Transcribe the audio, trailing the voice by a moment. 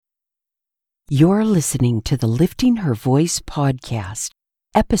You're listening to the Lifting Her Voice podcast,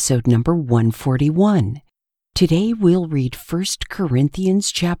 episode number 141. Today we'll read 1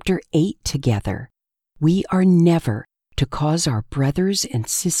 Corinthians chapter 8 together. We are never to cause our brothers and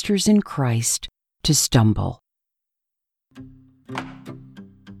sisters in Christ to stumble.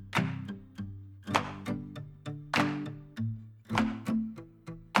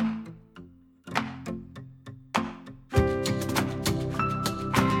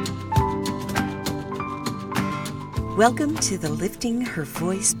 Welcome to the Lifting Her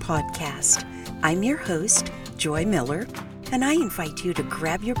Voice podcast. I'm your host, Joy Miller, and I invite you to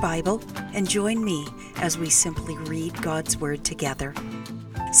grab your Bible and join me as we simply read God's Word together.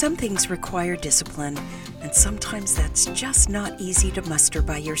 Some things require discipline, and sometimes that's just not easy to muster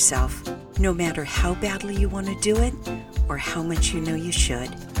by yourself, no matter how badly you want to do it or how much you know you should.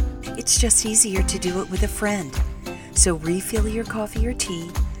 It's just easier to do it with a friend. So refill your coffee or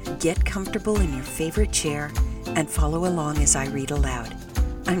tea, get comfortable in your favorite chair, and follow along as I read aloud.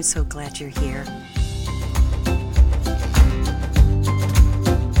 I'm so glad you're here.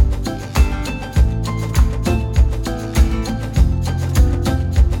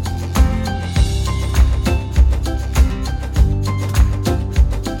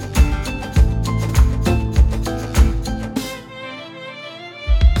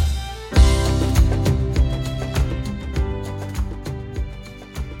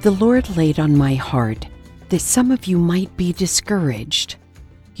 The Lord laid on my heart that some of you might be discouraged.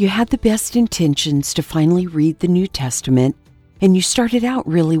 You had the best intentions to finally read the New Testament, and you started out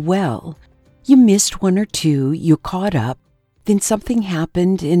really well. You missed one or two, you caught up, then something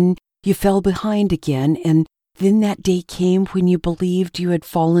happened and you fell behind again, and then that day came when you believed you had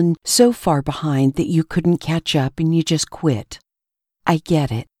fallen so far behind that you couldn't catch up and you just quit. I get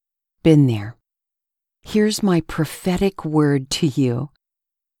it. Been there. Here's my prophetic word to you.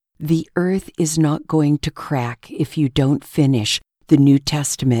 The earth is not going to crack if you don't finish the New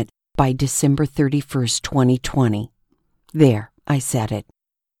Testament by December 31st, 2020. There, I said it.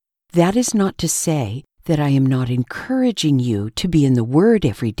 That is not to say that I am not encouraging you to be in the Word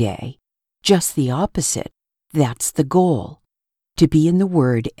every day. Just the opposite. That's the goal, to be in the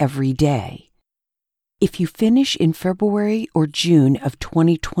Word every day. If you finish in February or June of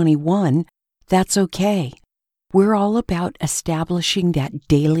 2021, that's okay. We're all about establishing that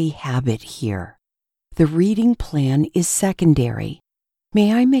daily habit here. The reading plan is secondary.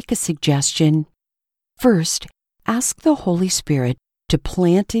 May I make a suggestion? First, ask the Holy Spirit to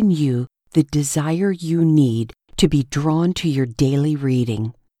plant in you the desire you need to be drawn to your daily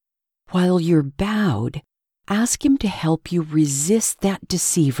reading. While you're bowed, ask Him to help you resist that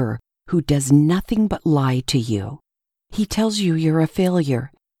deceiver who does nothing but lie to you. He tells you you're a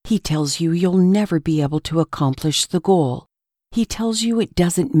failure. He tells you you'll never be able to accomplish the goal. He tells you it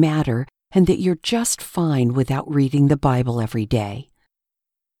doesn't matter and that you're just fine without reading the Bible every day.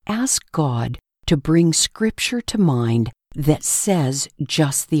 Ask God to bring scripture to mind that says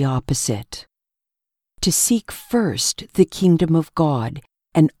just the opposite. To seek first the kingdom of God,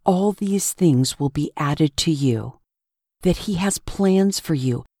 and all these things will be added to you. That He has plans for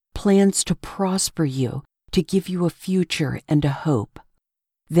you, plans to prosper you, to give you a future and a hope.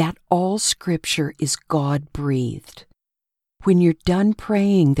 That all Scripture is God-breathed. When you're done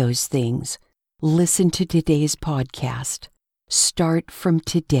praying those things, listen to today's podcast. Start from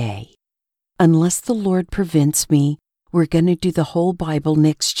today. Unless the Lord prevents me, we're going to do the whole Bible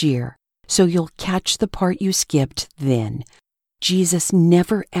next year, so you'll catch the part you skipped then. Jesus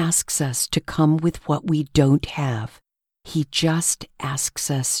never asks us to come with what we don't have. He just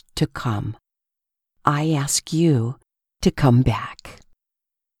asks us to come. I ask you to come back.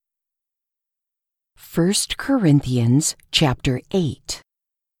 1 Corinthians chapter 8.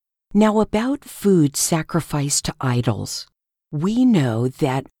 Now about food sacrificed to idols. We know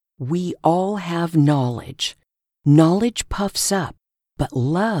that we all have knowledge. Knowledge puffs up, but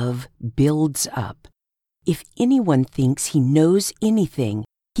love builds up. If anyone thinks he knows anything,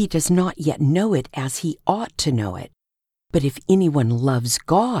 he does not yet know it as he ought to know it. But if anyone loves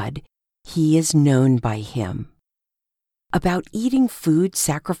God, he is known by Him. About eating food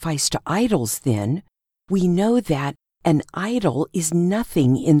sacrificed to idols, then, we know that an idol is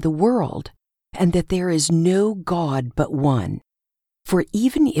nothing in the world, and that there is no God but one. For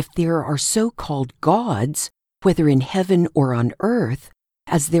even if there are so-called gods, whether in heaven or on earth,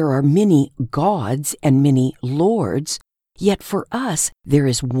 as there are many gods and many lords, yet for us there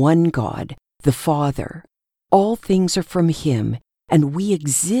is one God, the Father. All things are from Him, and we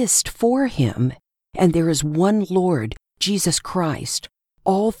exist for Him. And there is one Lord, Jesus Christ.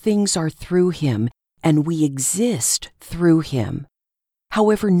 All things are through Him, and we exist through Him.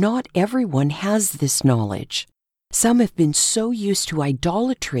 However, not everyone has this knowledge. Some have been so used to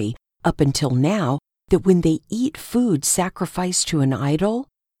idolatry up until now that when they eat food sacrificed to an idol,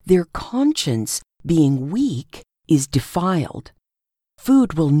 their conscience, being weak, is defiled.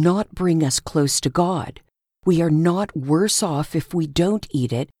 Food will not bring us close to God. We are not worse off if we don't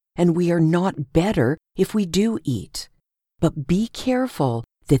eat it, and we are not better if we do eat. But be careful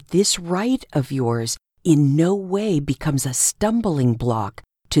that this right of yours in no way becomes a stumbling block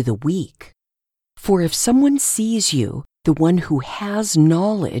to the weak. For if someone sees you, the one who has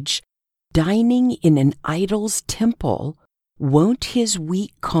knowledge, dining in an idol's temple, won't his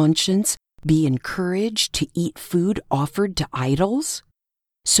weak conscience be encouraged to eat food offered to idols?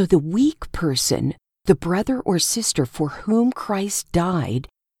 So the weak person, the brother or sister for whom Christ died,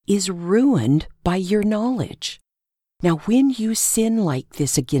 is ruined by your knowledge. Now, when you sin like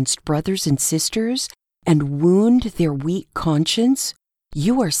this against brothers and sisters and wound their weak conscience,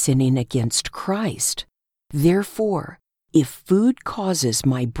 you are sinning against Christ. Therefore, if food causes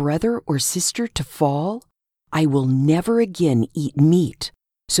my brother or sister to fall, I will never again eat meat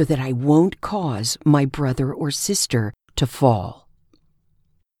so that I won't cause my brother or sister to fall.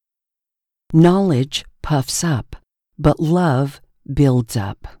 Knowledge puffs up, but love builds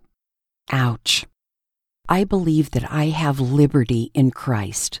up. Ouch. I believe that I have liberty in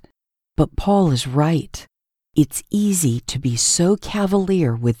Christ, but Paul is right. It's easy to be so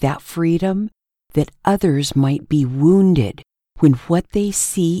cavalier with that freedom that others might be wounded when what they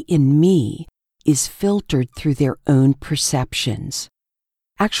see in me is filtered through their own perceptions.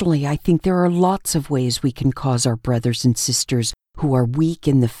 Actually, I think there are lots of ways we can cause our brothers and sisters who are weak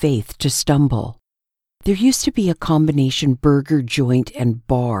in the faith to stumble. There used to be a combination burger joint and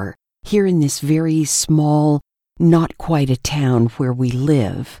bar here in this very small, not quite a town where we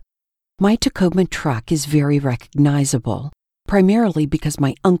live. My Tacoma truck is very recognizable, primarily because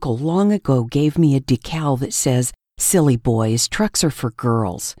my uncle long ago gave me a decal that says, "Silly boys, trucks are for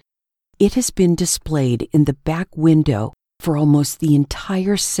girls." It has been displayed in the back window for almost the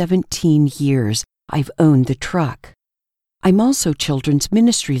entire 17 years I've owned the truck. I'm also children's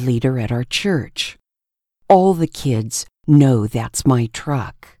ministry leader at our church. All the kids know that's my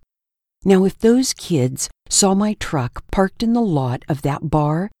truck. Now, if those kids saw my truck parked in the lot of that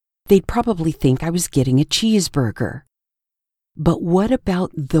bar, they'd probably think I was getting a cheeseburger. But what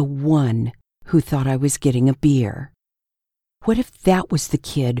about the one who thought I was getting a beer? What if that was the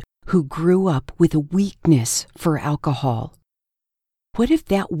kid who grew up with a weakness for alcohol? What if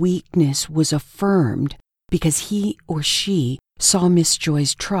that weakness was affirmed because he or she saw Miss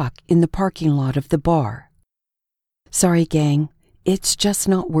Joy's truck in the parking lot of the bar? Sorry, gang, it's just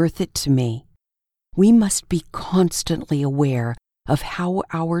not worth it to me. We must be constantly aware of how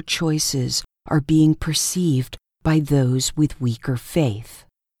our choices are being perceived by those with weaker faith.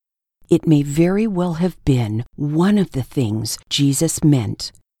 It may very well have been one of the things Jesus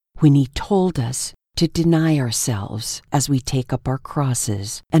meant when he told us to deny ourselves as we take up our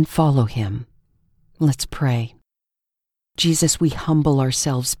crosses and follow him. Let's pray. Jesus, we humble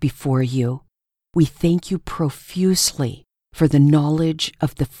ourselves before you. We thank you profusely for the knowledge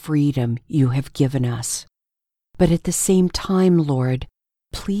of the freedom you have given us. But at the same time, Lord,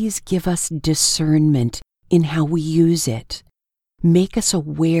 please give us discernment in how we use it. Make us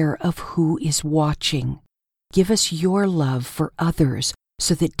aware of who is watching. Give us your love for others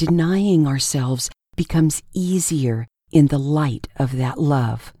so that denying ourselves becomes easier in the light of that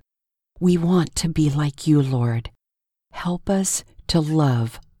love. We want to be like you, Lord. Help us to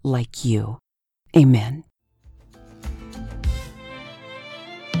love like you. Amen.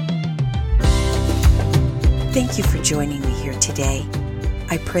 Thank you for joining me here today.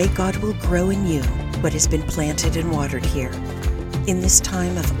 I pray God will grow in you what has been planted and watered here. In this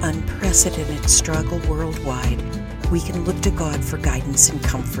time of unprecedented struggle worldwide, we can look to God for guidance and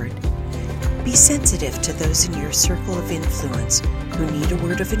comfort. Be sensitive to those in your circle of influence who need a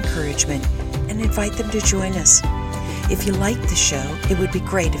word of encouragement and invite them to join us. If you like the show, it would be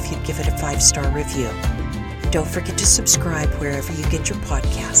great if you'd give it a 5-star review. Don't forget to subscribe wherever you get your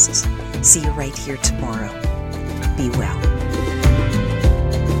podcasts. See you right here tomorrow. Be well.